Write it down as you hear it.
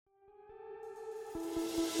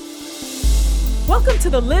Welcome to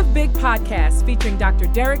the Live Big podcast featuring Dr.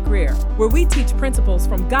 Derek Grier, where we teach principles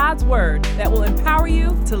from God's Word that will empower you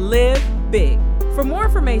to live big. For more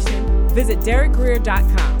information, visit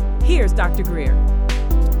derekgrier.com. Here's Dr. Grier.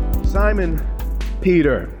 Simon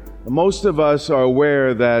Peter. Most of us are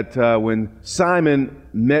aware that when Simon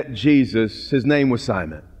met Jesus, his name was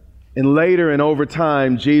Simon. And later and over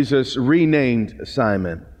time, Jesus renamed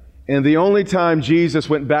Simon. And the only time Jesus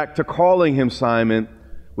went back to calling him Simon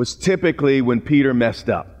was typically when Peter messed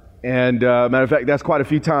up. And matter of fact, that's quite a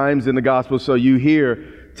few times in the gospel. So you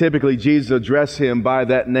hear typically Jesus address him by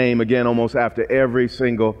that name again almost after every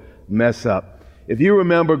single mess up. If you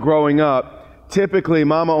remember growing up, typically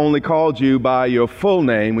mama only called you by your full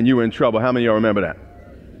name when you were in trouble. How many of y'all remember that?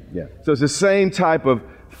 Yeah. So it's the same type of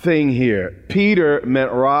thing here. Peter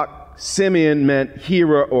meant rock. Simeon meant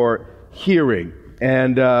hearer or hearing.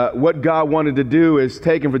 And what God wanted to do is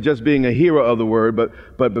take him for just being a hearer of the word,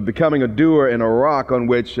 but becoming a doer and a rock on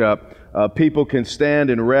which people can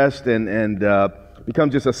stand and rest and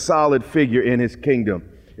become just a solid figure in his kingdom.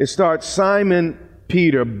 It starts Simon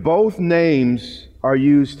Peter. Both names are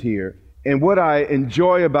used here. And what I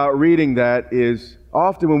enjoy about reading that is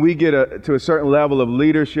often when we get to a certain level of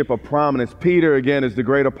leadership or prominence, Peter, again, is the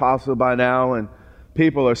great apostle by now, and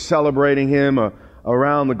people are celebrating him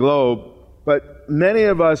around the globe. But many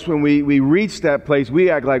of us, when we reach that place, we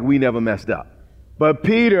act like we never messed up. But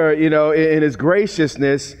Peter, in his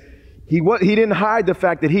graciousness, he didn't hide the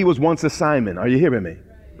fact that he was once a Simon. Are you hearing me?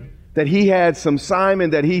 That he had some Simon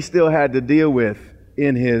that he still had to deal with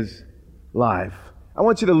in his life. I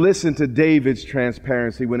want you to listen to David's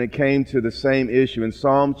transparency when it came to the same issue in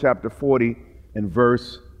Psalm chapter 40 and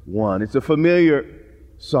verse 1. It's a familiar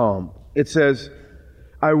psalm. It says,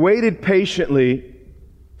 I waited patiently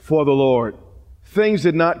for the Lord. Things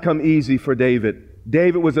did not come easy for David.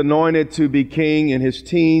 David was anointed to be king in his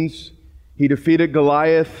teens. He defeated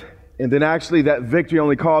Goliath, and then actually that victory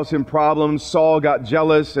only caused him problems. Saul got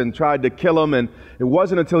jealous and tried to kill him, and it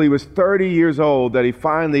wasn't until he was 30 years old that he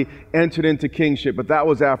finally entered into kingship. But that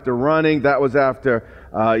was after running. That was after,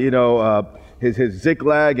 his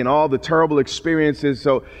Ziklag and all the terrible experiences.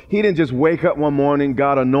 So he didn't just wake up one morning,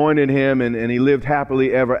 God anointed him, and he lived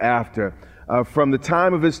happily ever after. From the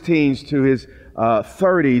time of his teens to his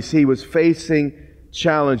 30s, he was facing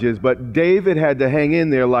challenges, but David had to hang in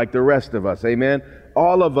there like the rest of us. Amen.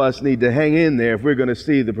 All of us need to hang in there if we're going to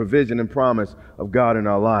see the provision and promise of God in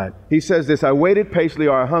our life. He says this, I waited patiently,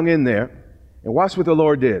 or I hung in there, and watch what the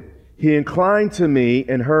Lord did. He inclined to me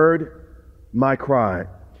and heard my cry.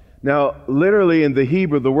 Now, literally in the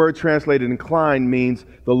Hebrew, the word translated incline means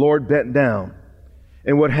the Lord bent down.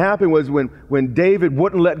 And what happened was when David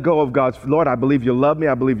wouldn't let go of God's, Lord, I believe you love me.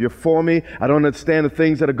 I believe you're for me. I don't understand the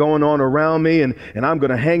things that are going on around me. And I'm going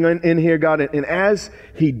to hang in here, God. And as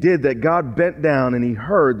he did that, God bent down and he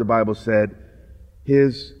heard, the Bible said,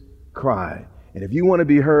 his cry. And if you want to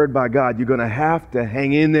be heard by God, you're going to have to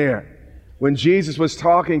hang in there. When Jesus was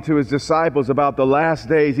talking to his disciples about the last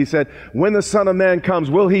days, he said, when the Son of Man comes,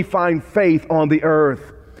 will he find faith on the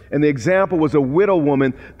earth? And the example was a widow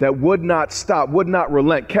woman that would not stop, would not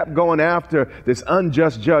relent, kept going after this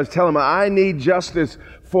unjust judge, telling him, I need justice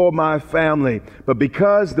for my family. But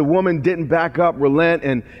because the woman didn't back up, relent,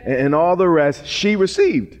 and all the rest, she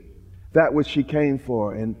received that which she came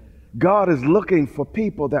for. And God is looking for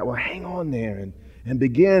people that will hang on there and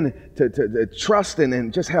begin to trust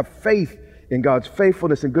and just have faith in God's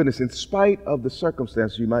faithfulness and goodness in spite of the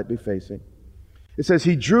circumstances you might be facing. It says,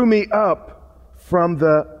 he drew me up from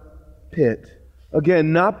the pit.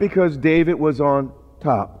 Again, not because David was on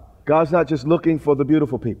top. God's not just looking for the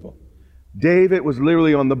beautiful people. David was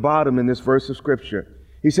literally on the bottom in this verse of scripture.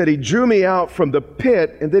 He said, he drew me out from the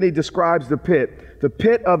pit, and then he describes the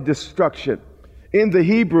pit of destruction. In the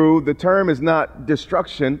Hebrew, the term is not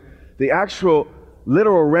destruction. The actual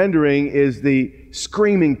literal rendering is the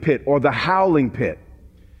screaming pit or the howling pit.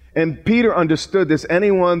 And Peter understood this.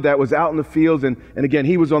 Anyone that was out in the fields, and again,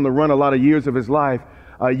 he was on the run a lot of years of his life,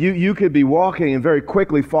 you could be walking and very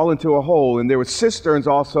quickly fall into a hole. And there were cisterns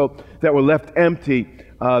also that were left empty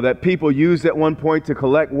that people used at one point to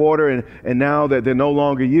collect water, and now that they're no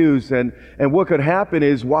longer used. And what could happen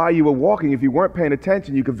is while you were walking, if you weren't paying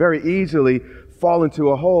attention, you could very easily fall into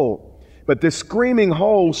a hole. But this screaming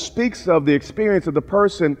hole speaks of the experience of the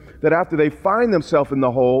person that after they find themselves in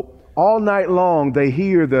the hole, all night long they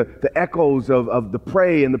hear the echoes of the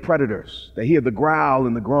prey and the predators. They hear the growl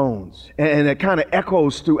and the groans. And it kind of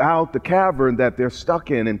echoes throughout the cavern that they're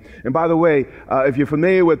stuck in. And by the way, if you're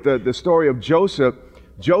familiar with the story of Joseph,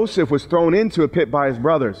 Joseph was thrown into a pit by his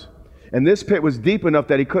brothers. And this pit was deep enough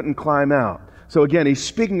that he couldn't climb out. So again, he's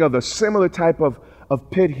speaking of a similar type of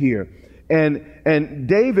pit here. And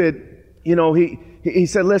David, he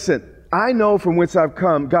said, listen, I know from whence I've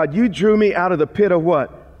come. God, you drew me out of the pit of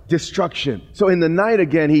what? Destruction. So in the night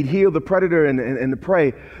again, he'd heal the predator and the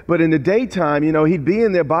prey. But in the daytime, he'd be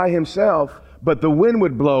in there by himself, but the wind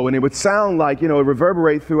would blow and it would sound like, it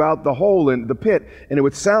reverberate throughout the hole in the pit. And it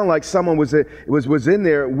would sound like someone was in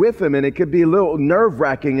there with him, and it could be a little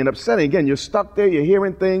nerve-wracking and upsetting. Again, you're stuck there, you're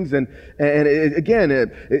hearing things,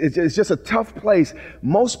 it's just a tough place.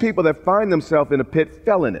 Most people that find themselves in a pit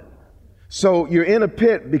fell in it. So you're in a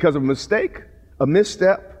pit because of a mistake, a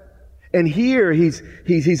misstep. And here he's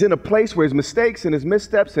in a place where his mistakes and his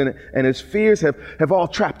missteps and his fears have all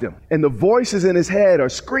trapped him. And the voices in his head are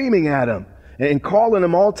screaming at him and calling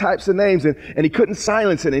him all types of names, and he couldn't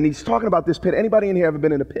silence it. And he's talking about this pit. Anybody in here ever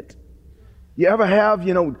been in a pit? You ever have,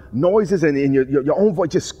 noises and your own voice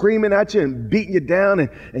just screaming at you and beating you down, and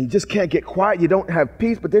you just can't get quiet. You don't have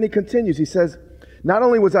peace. But then he continues. He says, not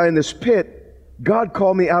only was I in this pit, God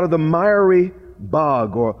called me out of the miry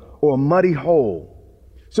bog or muddy hole.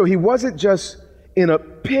 So he wasn't just in a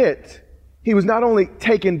pit. He was not only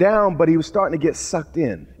taken down, but he was starting to get sucked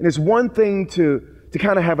in. And it's one thing to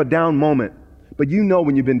kind of have a down moment, but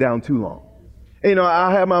when you've been down too long. And,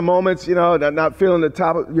 I have my moments, not feeling the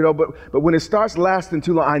top, but when it starts lasting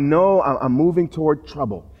too long, I know I'm moving toward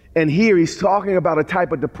trouble. And here he's talking about a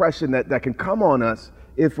type of depression that can come on us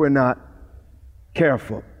if we're not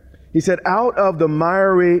careful. He said, out of the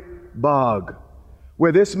miry bog,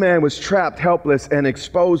 where this man was trapped, helpless, and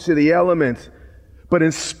exposed to the elements. But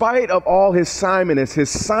in spite of all his Simonness, his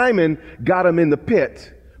Simon got him in the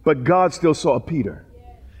pit, but God still saw Peter.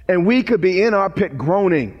 And we could be in our pit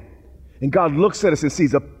groaning, and God looks at us and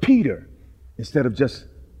sees a Peter instead of just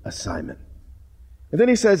a Simon. And then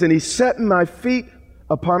he says, and he set my feet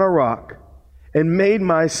upon a rock and made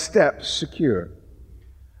my steps secure.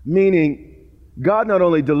 Meaning, God not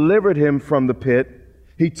only delivered him from the pit,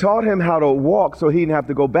 he taught him how to walk so he didn't have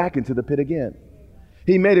to go back into the pit again.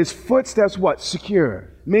 He made his footsteps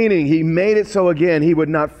secure. Meaning, he made it so again he would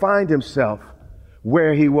not find himself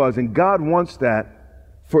where he was. And God wants that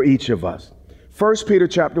for each of us. 1 Peter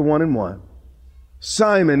chapter 1:1.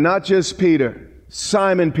 Simon, not just Peter.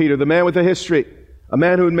 Simon Peter, the man with a history. A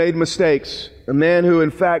man who had made mistakes. A man who,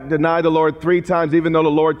 in fact, denied the Lord 3 times, even though the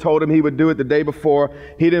Lord told him he would do it the day before.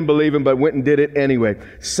 He didn't believe him, but went and did it anyway.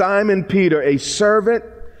 Simon Peter, a servant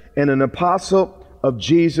and an apostle of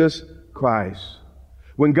Jesus Christ.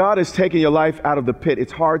 When God has taken your life out of the pit,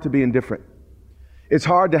 it's hard to be indifferent. It's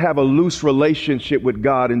hard to have a loose relationship with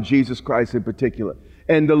God and Jesus Christ in particular.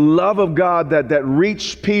 And the love of God that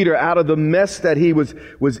reached Peter out of the mess that he was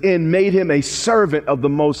in made him a servant of the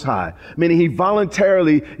Most High. Meaning he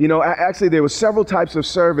voluntarily, actually there were several types of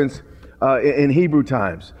servants in Hebrew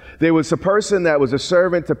times. There was a person that was a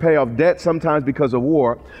servant to pay off debt, sometimes because of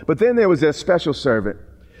war. But then there was a special servant.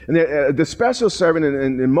 And the special servant,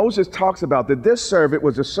 and Moses talks about that this servant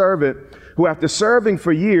was a servant who, after serving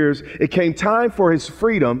for years, it came time for his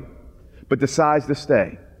freedom, but decides to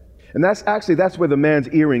stay. And that's where the man's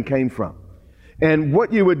earring came from. And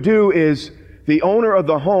what you would do is the owner of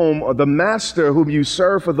the home, or the master whom you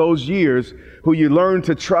serve for those years, who you learn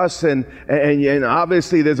to trust, and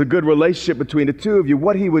obviously there's a good relationship between the two of you,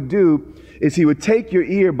 what he would do is he would take your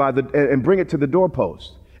ear and bring it to the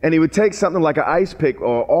doorpost. And he would take something like an ice pick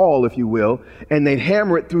or awl, if you will, and they'd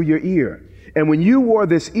hammer it through your ear. And when you wore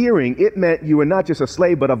this earring, it meant you were not just a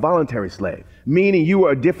slave, but a voluntary slave, meaning you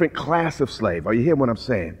were a different class of slave. Are you hearing what I'm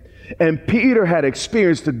saying? And Peter had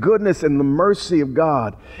experienced the goodness and the mercy of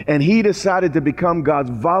God, and he decided to become God's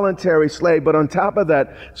voluntary slave. But on top of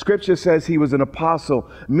that, Scripture says he was an apostle,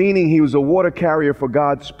 meaning he was a water carrier for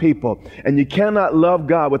God's people. And you cannot love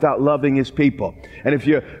God without loving his people. And if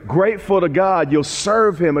you're grateful to God, you'll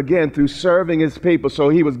serve him again through serving his people. So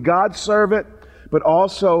he was God's servant, but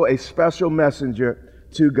also a special messenger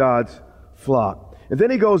to God's flock. And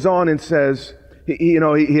then he goes on and says, he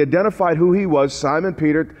identified who he was, Simon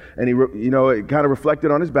Peter, and it kind of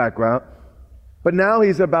reflected on his background. But now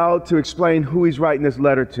he's about to explain who he's writing this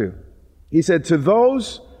letter to. He said, to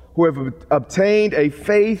those who have obtained a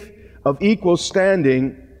faith of equal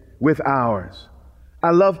standing with ours. I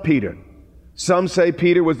love Peter. Some say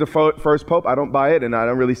Peter was the first pope. I don't buy it, and I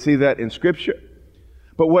don't really see that in Scripture.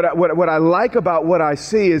 But what I like about what I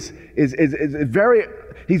see is he's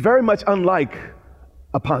very much unlike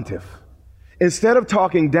a pontiff. Instead of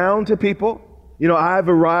talking down to people, I've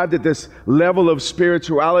arrived at this level of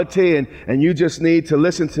spirituality and you just need to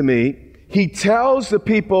listen to me. He tells the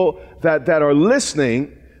people that are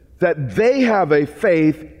listening that they have a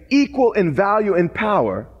faith equal in value and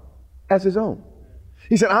power as his own.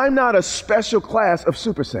 He said, I'm not a special class of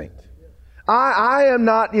super saint. I am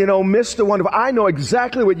not, Mr. Wonderful. I know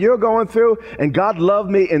exactly what you're going through, and God loved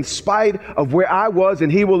me in spite of where I was,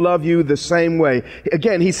 and he will love you the same way.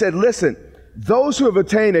 Again, he said, listen, those who have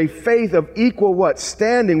attained a faith of equal what?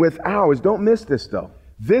 Standing with ours. Don't miss this, though.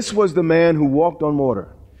 This was the man who walked on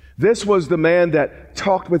water. This was the man that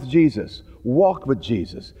talked with Jesus, walked with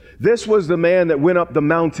Jesus. This was the man that went up the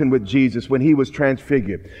mountain with Jesus when he was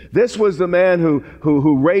transfigured. This was the man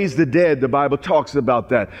who raised the dead. The Bible talks about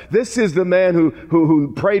that. This is the man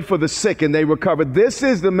who prayed for the sick and they recovered. This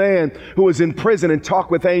is the man who was in prison and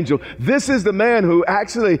talked with angels. This is the man who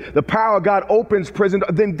actually the power of God opens prison.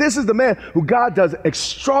 Then this is the man who God does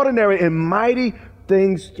extraordinary and mighty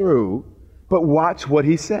things through. But watch what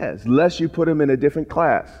he says, lest you put him in a different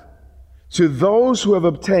class. To those who have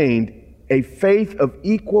obtained a faith of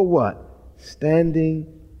equal what?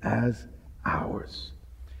 Standing as ours.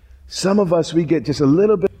 Some of us, we get just a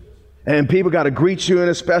little bit, and people got to greet you in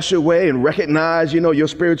a special way and recognize, your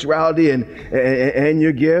spirituality and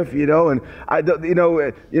your gift, and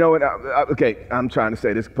okay, I'm trying to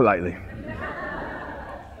say this politely.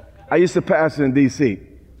 I used to pastor in D.C.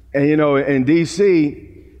 And, in D.C.,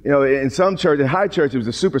 in some church, in high church, it was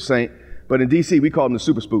a super saint, but in D.C., we called him the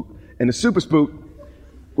super spook. And the super spook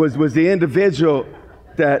was the individual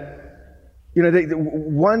that,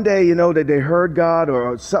 one day, that they heard God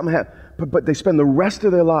or something happened, but they spend the rest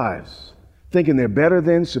of their lives thinking they're better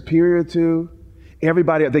than, superior to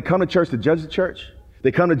everybody. They come to church to judge the church.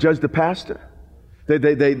 They come to judge the pastor.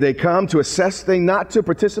 They come to assess things, not to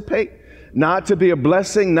participate, not to be a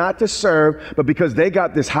blessing, not to serve, but because they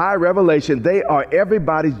got this high revelation, they are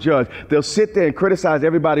everybody's judge. They'll sit there and criticize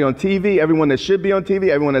everybody on TV, everyone that should be on TV,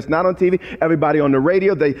 everyone that's not on TV, everybody on the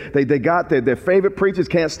radio. They got their favorite preachers,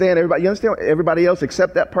 can't stand everybody. You understand? Everybody else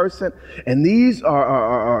except that person. And these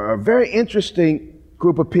are a very interesting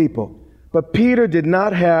group of people. But Peter did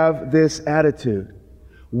not have this attitude.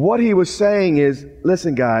 What he was saying is,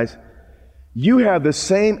 listen, guys, you have the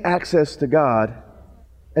same access to God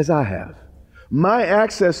as I have. My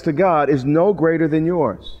access to God is no greater than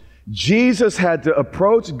yours. Jesus had to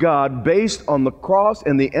approach God based on the cross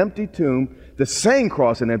and the empty tomb, the same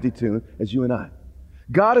cross and empty tomb as you and I.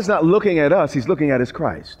 God is not looking at us, he's looking at his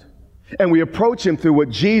Christ. And we approach him through what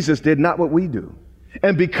Jesus did, not what we do.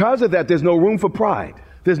 And because of that, there's no room for pride.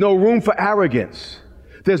 There's no room for arrogance.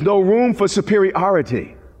 There's no room for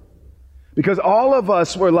superiority. Because all of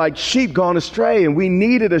us were like sheep gone astray, and we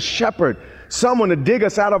needed a shepherd, someone to dig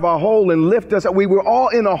us out of our hole and lift us up. We were all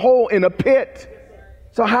in a hole, in a pit.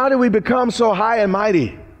 So how did we become so high and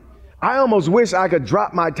mighty? I almost wish I could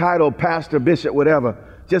drop my title, pastor, bishop, whatever,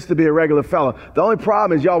 just to be a regular fellow. The only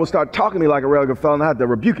problem is y'all will start talking to me like a regular fellow, and I have to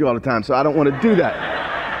rebuke you all the time, so I don't want to do that.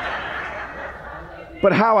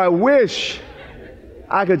 But how I wish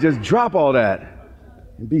I could just drop all that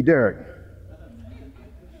and be Derek.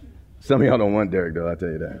 Some of y'all don't want Derek, though, I'll tell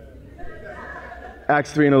you that.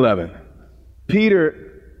 Acts 3:11.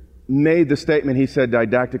 Peter made the statement he said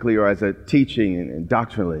didactically or as a teaching and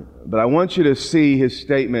doctrinally, but I want you to see his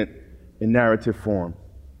statement in narrative form.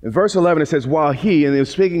 In verse 11 it says, while he, and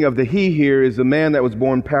speaking of the he here, is the man that was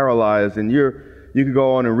born paralyzed, and you could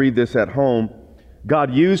go on and read this at home.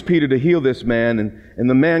 God used Peter to heal this man, and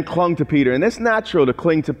the man clung to Peter. And it's natural to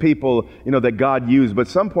cling to people, that God used, but at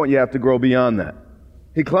some point you have to grow beyond that.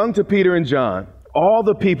 He clung to Peter and John. All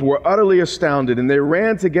the people were utterly astounded, and they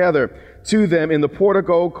ran together to them in the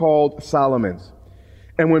portico called Solomon's.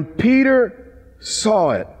 And when Peter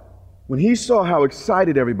saw it, when he saw how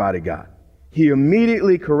excited everybody got, he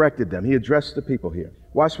immediately corrected them. He addressed the people here.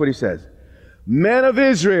 Watch what he says. Men of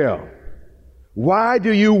Israel, why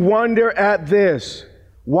do you wonder at this?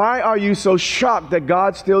 Why are you so shocked that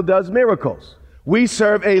God still does miracles? We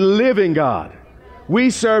serve a living God. We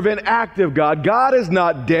serve an active God. God is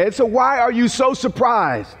not dead, so why are you so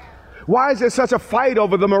surprised? Why is there such a fight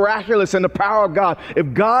over the miraculous and the power of God?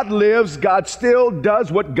 If God lives, God still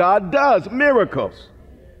does what God does, miracles.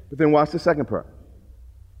 But then watch the second part.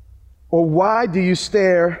 Or why do you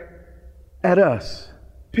stare at us?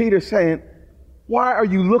 Peter's saying, why are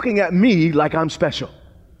you looking at me like I'm special?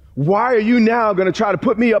 Why are you now going to try to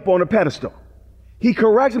put me up on a pedestal? He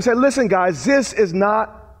corrects him, said, listen, guys, this is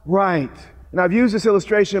not right. And I've used this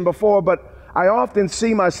illustration before, but I often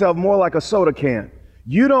see myself more like a soda can.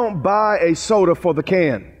 You don't buy a soda for the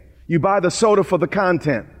can. You buy the soda for the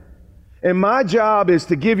content. And my job is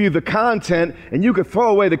to give you the content, and you can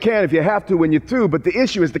throw away the can if you have to when you're through, but the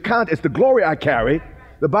issue is the content. It's the glory I carry.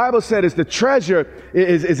 The Bible said it's the treasure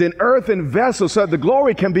is in earthen vessels, so the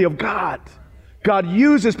glory can be of God. God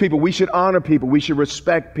uses people. We should honor people. We should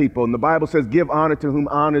respect people. And the Bible says give honor to whom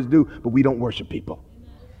honor is due, but we don't worship people.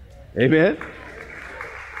 Amen?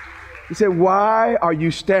 He said, why are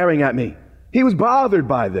you staring at me? He was bothered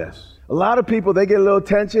by this. A lot of people, they get a little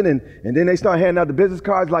attention and then they start handing out the business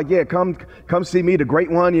cards like, yeah, come see me, the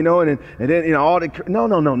great one, and then, all the, no,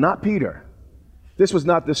 not Peter. This was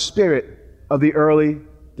not the spirit of the early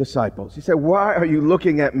disciples. He said, why are you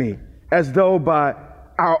looking at me as though by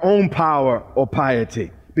our own power or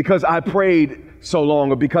piety, because I prayed so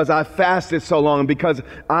long, or because I fasted so long, and because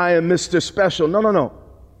I am Mr. Special? No.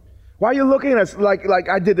 Why are you looking at us like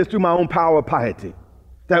I did this through my own power or piety?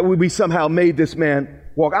 That we somehow made this man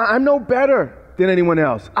walk. I'm no better than anyone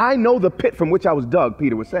else. I know the pit from which I was dug,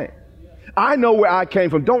 Peter was saying. I know where I came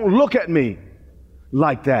from. Don't look at me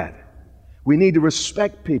like that. We need to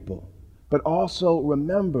respect people, but also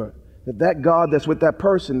remember that God that's with that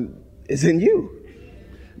person is in you.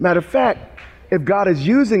 Matter of fact, if God is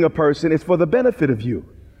using a person, it's for the benefit of you.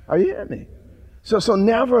 Are you hearing me? So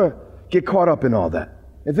never get caught up in all that.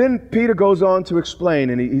 And then Peter goes on to explain,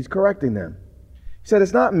 and he's correcting them. He said,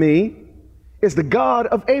 it's not me, it's the God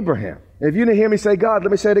of Abraham. And if you didn't hear me say God,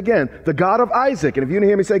 let me say it again. The God of Isaac. And if you didn't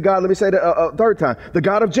hear me say God, let me say it a third time. The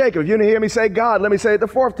God of Jacob. If you didn't hear me say God, let me say it the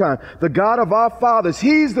fourth time. The God of our fathers.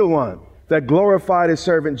 He's the one that glorified his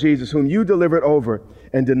servant Jesus, whom you delivered over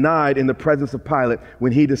and denied in the presence of Pilate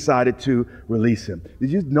when he decided to release him.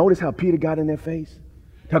 Did you notice how Peter got in their face?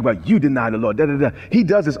 Talk about you deny the Lord. He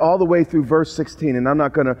does this all the way through verse 16, and I'm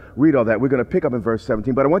not going to read all that. We're going to pick up in verse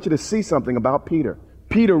 17, but I want you to see something about Peter.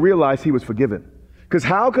 Peter realized he was forgiven. Because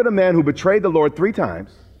how could a man who betrayed the Lord 3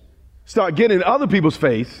 times start getting in other people's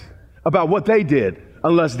face about what they did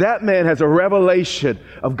unless that man has a revelation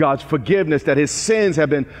of God's forgiveness, that his sins have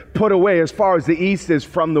been put away as far as the east is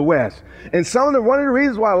from the west? And one of the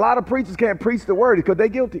reasons why a lot of preachers can't preach the word is because they're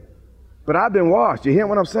guilty. But I've been washed. You hear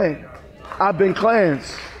what I'm saying? I've been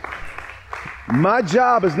cleansed. My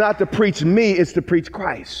job is not to preach me, it's to preach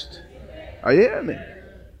Christ. Are you hearing me?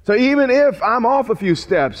 So even if I'm off a few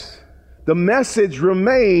steps, the message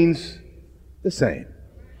remains the same.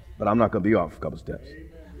 But I'm not going to be off a couple steps.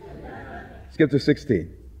 Skip to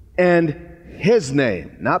 16. And his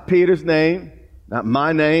name, not Peter's name, not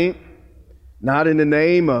my name, not in the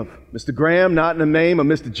name of Mr. Graham, not in the name of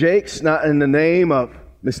Mr. Jakes, not in the name of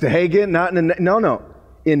Mr. Hagan, not in the no.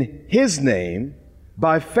 In his name,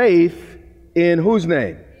 by faith in whose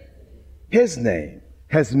name? His name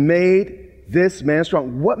has made this man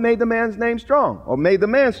strong. What made the man's name strong, or made the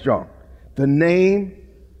man strong? The name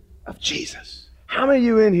of Jesus. How many of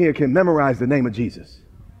you in here can memorize the name of Jesus?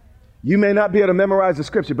 You may not be able to memorize the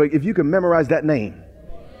scripture, but if you can memorize that name,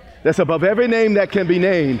 that's above every name that can be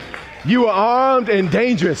named, you are armed and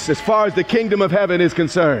dangerous as far as the kingdom of heaven is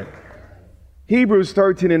concerned. Hebrews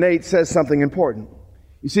 13:8 says something important.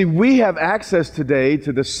 You see, we have access today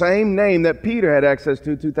to the same name that Peter had access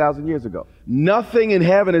to 2,000 years ago. Nothing in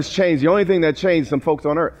heaven has changed. The only thing that changed, some folks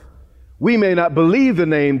on earth. We may not believe the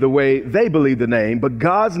name the way they believe the name, but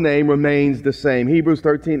God's name remains the same. Hebrews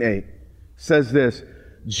 13:8 says this: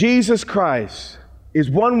 Jesus Christ is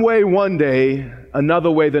one way one day,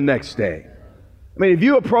 another way the next day. I mean, if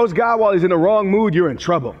you approach God while he's in the wrong mood, you're in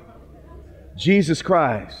trouble. Jesus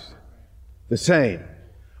Christ, the same.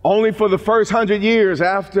 Only for the first 100 years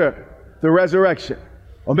after the resurrection,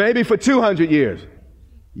 or maybe for 200 years.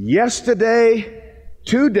 Yesterday,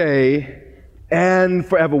 today, and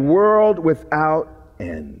forever, world without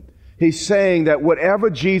end. He's saying that whatever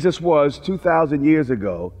Jesus was 2,000 years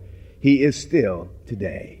ago, he is still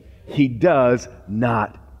today. He does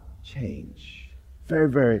not change. Very,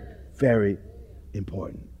 very, very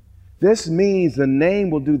important. This means the name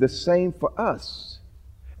will do the same for us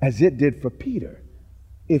as it did for Peter,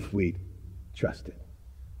 if we trust it.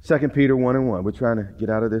 2 Peter 1:1. We're trying to get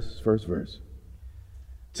out of this first verse.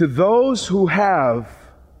 To those who have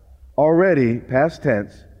already, past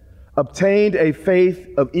tense, obtained a faith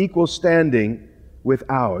of equal standing with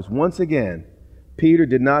ours. Once again, Peter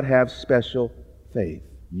did not have special faith.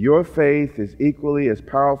 Your faith is equally as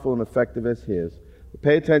powerful and effective as his. But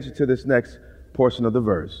pay attention to this next portion of the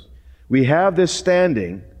verse. We have this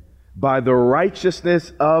standing by the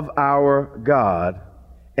righteousness of our God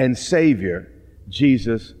and Savior,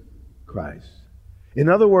 Jesus Christ. In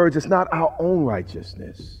other words, it's not our own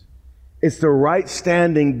righteousness. It's the right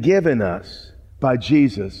standing given us by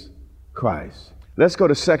Jesus Christ. Let's go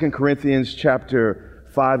to 2 Corinthians chapter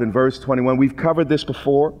 5 and verse 21. We've covered this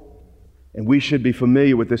before, and we should be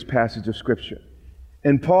familiar with this passage of Scripture.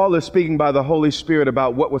 And Paul is speaking by the Holy Spirit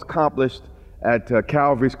about what was accomplished at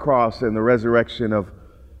Calvary's cross and the resurrection of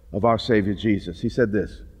our Savior Jesus. He said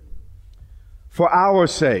this: for our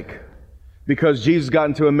sake, because Jesus got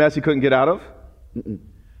into a mess he couldn't get out of,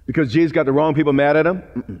 because Jesus got the wrong people mad at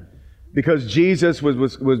him, because Jesus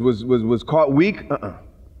was caught weak?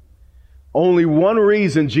 Only one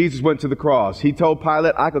reason Jesus went to the cross. He told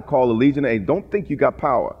Pilate, I could call a legion of angels. Don't think you got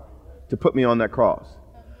power to put me on that cross.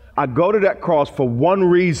 I go to that cross for one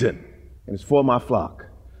reason, and it's for my flock.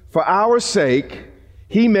 For our sake,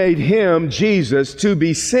 he made him, Jesus, to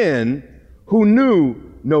be sin who knew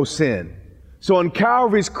no sin. So on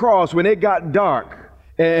Calvary's cross, when it got dark,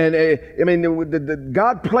 and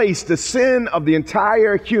God placed the sin of the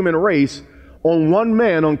entire human race on one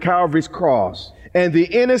man on Calvary's cross, and the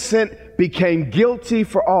innocent became guilty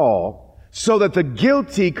for all, so that the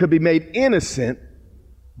guilty could be made innocent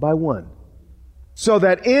by one. So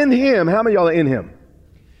that in him, how many of y'all are in him?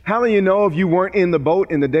 How many of you know if you weren't in the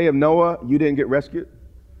boat in the day of Noah, you didn't get rescued?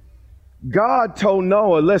 God told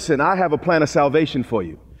Noah, listen, I have a plan of salvation for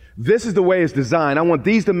you. This is the way it's designed. I want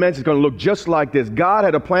these dimensions going to look just like this. God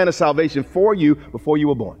had a plan of salvation for you before you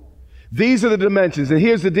were born. These are the dimensions, and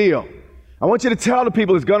here's the deal. I want you to tell the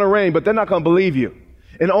people it's going to rain, but they're not going to believe you.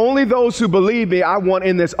 And only those who believe me, I want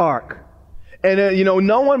in this ark. And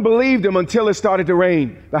no one believed him until it started to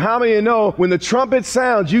rain. But how many of you know when the trumpet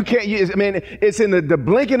sounds, it's in the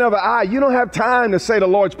blinking of an eye. You don't have time to say the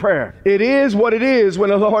Lord's Prayer. It is what it is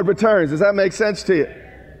when the Lord returns. Does that make sense to you?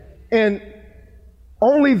 And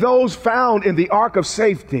only those found in the ark of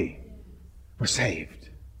safety were saved.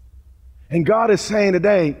 And God is saying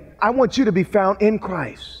today, I want you to be found in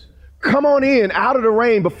Christ. Come on in, out of the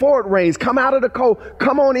rain, before it rains. Come out of the cold.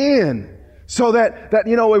 Come on in. So that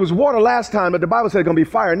it was water last time, but the Bible said it's going to be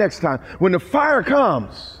fire next time. When the fire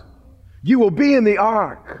comes, you will be in the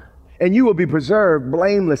ark, and you will be preserved,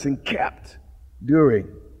 blameless, and kept during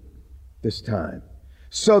this time.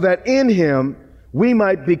 So that in him, we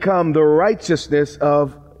might become the righteousness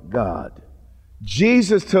of God.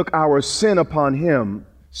 Jesus took our sin upon him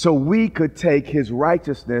so we could take his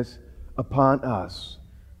righteousness upon us.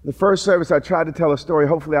 The first service, I tried to tell a story.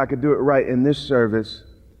 Hopefully I could do it right in this service.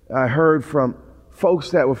 I heard from folks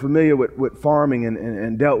that were familiar with farming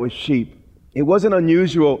and dealt with sheep. It wasn't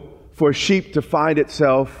unusual for a sheep to find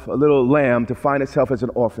itself, a little lamb, to find itself as an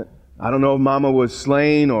orphan. I don't know if mama was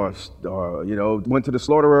slain or went to the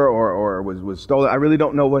slaughterer or was stolen. I really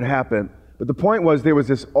don't know what happened. But the point was there was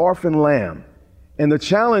this orphan lamb. And the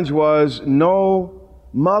challenge was no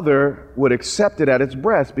mother would accept it at its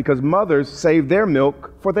breast because mothers saved their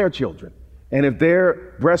milk for their children. And if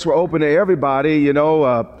their breasts were open to everybody,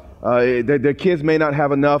 their kids may not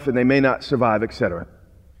have enough and they may not survive, etc.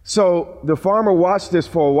 So the farmer watched this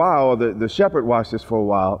for a while, or the shepherd watched this for a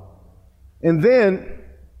while. And then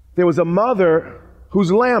there was a mother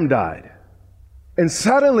whose lamb died. And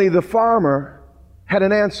suddenly the farmer had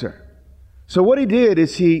an answer. So what he did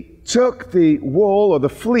is he took the wool or the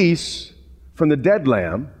fleece from the dead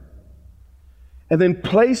lamb and then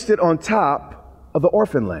placed it on top of the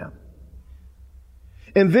orphan lamb.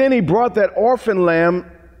 And then he brought that orphan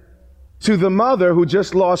lamb to the mother who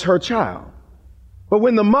just lost her child. But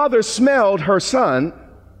when the mother smelled her son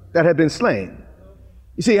that had been slain,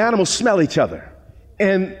 you see, animals smell each other.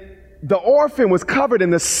 And the orphan was covered in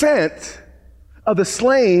the scent of the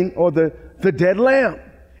slain or the dead lamb.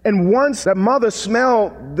 And once that mother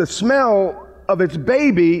smelled the smell of its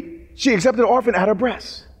baby, she accepted the orphan at her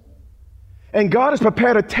breast. And God has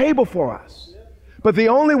prepared a table for us. But the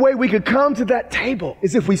only way we could come to that table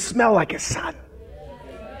is if we smell like his son.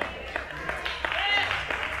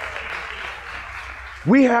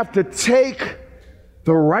 We have to take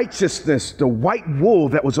the righteousness, the white wool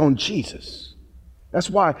that was on Jesus. That's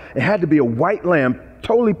why it had to be a white lamb,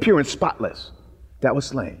 totally pure and spotless, that was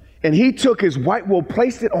slain. And he took his white wool,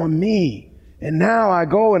 placed it on me. And now I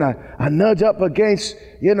go and I nudge up against,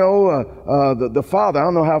 the father. I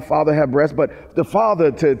don't know how father had breasts, but the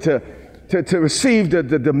father to receive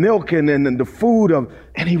the milk and the food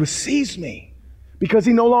and he receives me because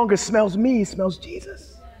he no longer smells me, he smells Jesus.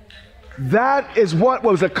 That is what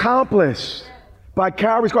was accomplished by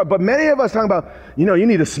Calvary's cross. But many of us talking about, you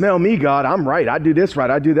need to smell me, God. I'm right. I do this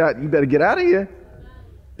right. I do that. You better get out of here.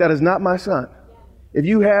 That is not my son. If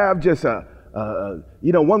you have just a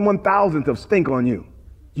 1/1000th of stink on you,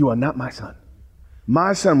 you are not my son.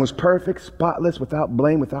 My son was perfect, spotless, without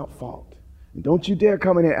blame, without fault. And don't you dare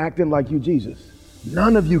come in here acting like you Jesus.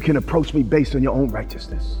 None of you can approach me based on your own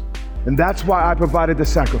righteousness. And that's why I provided the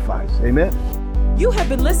sacrifice. Amen. You have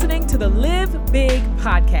been listening to the Live Big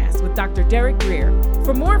podcast with Dr. Derek Grier.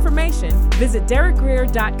 For more information, visit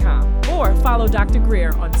derekgrier.com or follow Dr.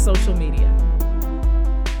 Grier on social media.